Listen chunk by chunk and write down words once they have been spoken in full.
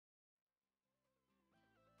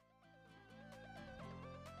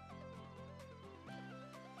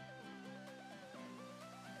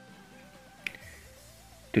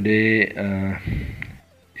Today,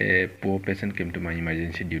 a poor patient came to my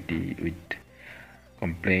emergency duty with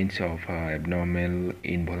complaints of abnormal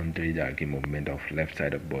involuntary jerky movement of left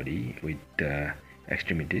side of body with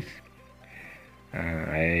extremities.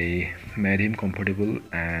 I made him comfortable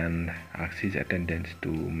and asked his attendants to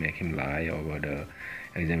make him lie over the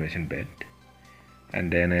examination bed. And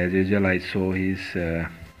then, as usual, I saw his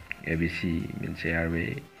ABC, means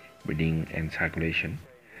airway, breathing, and circulation.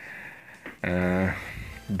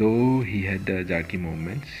 Though he had jerky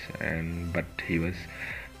movements, but he was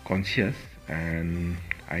conscious, and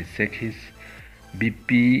I checked his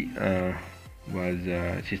BP was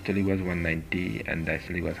systolic was 190 and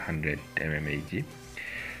diastolic was 100 mmHg.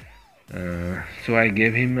 So I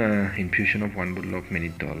gave him infusion of 1 bottle of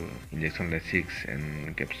mannitol, injection Lasix,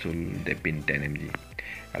 and capsule Depin 10 mg,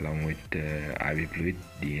 along with IV fluid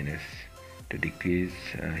DNS to decrease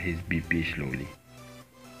his BP slowly.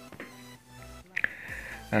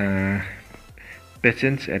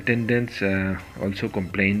 Patient's attendants also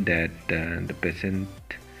complained that the patient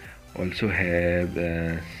also have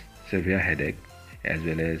severe headache as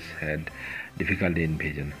well as had difficulty in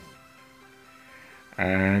vision.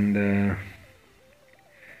 And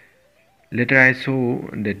later I saw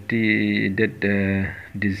that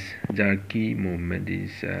this jerky movement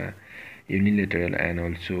is unilateral and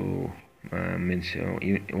also means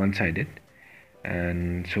one-sided,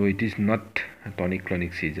 and so it is not a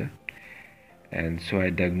tonic-clonic seizure, and so I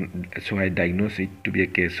diagnosed it to be a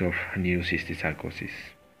case of neurocysticercosis.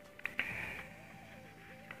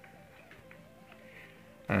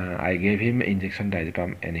 I gave him injection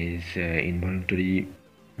diazepam and his involuntary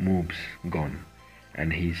moves gone,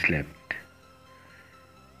 and he slept.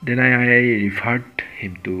 Then I referred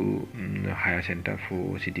him to higher center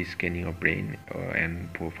for CT scanning of brain and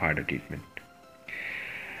for further treatment.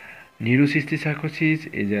 Neurocysticercosis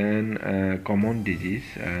is a common disease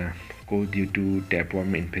caused due to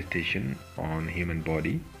tapeworm infestation on human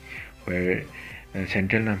body, where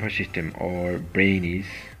central nervous system or brain is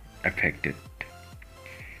affected.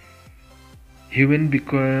 Humans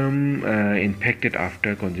become infected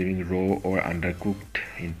after consuming raw or undercooked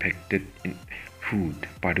infected food,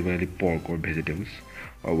 particularly pork or vegetables,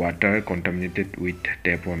 or water contaminated with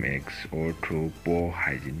tapeworm eggs, or through poor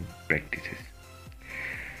hygiene practices.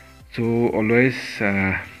 So always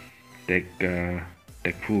take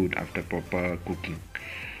food after proper cooking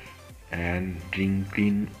and drink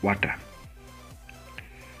clean water.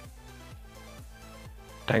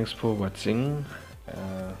 Thanks for watching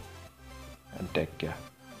and take care.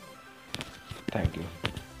 Thank you.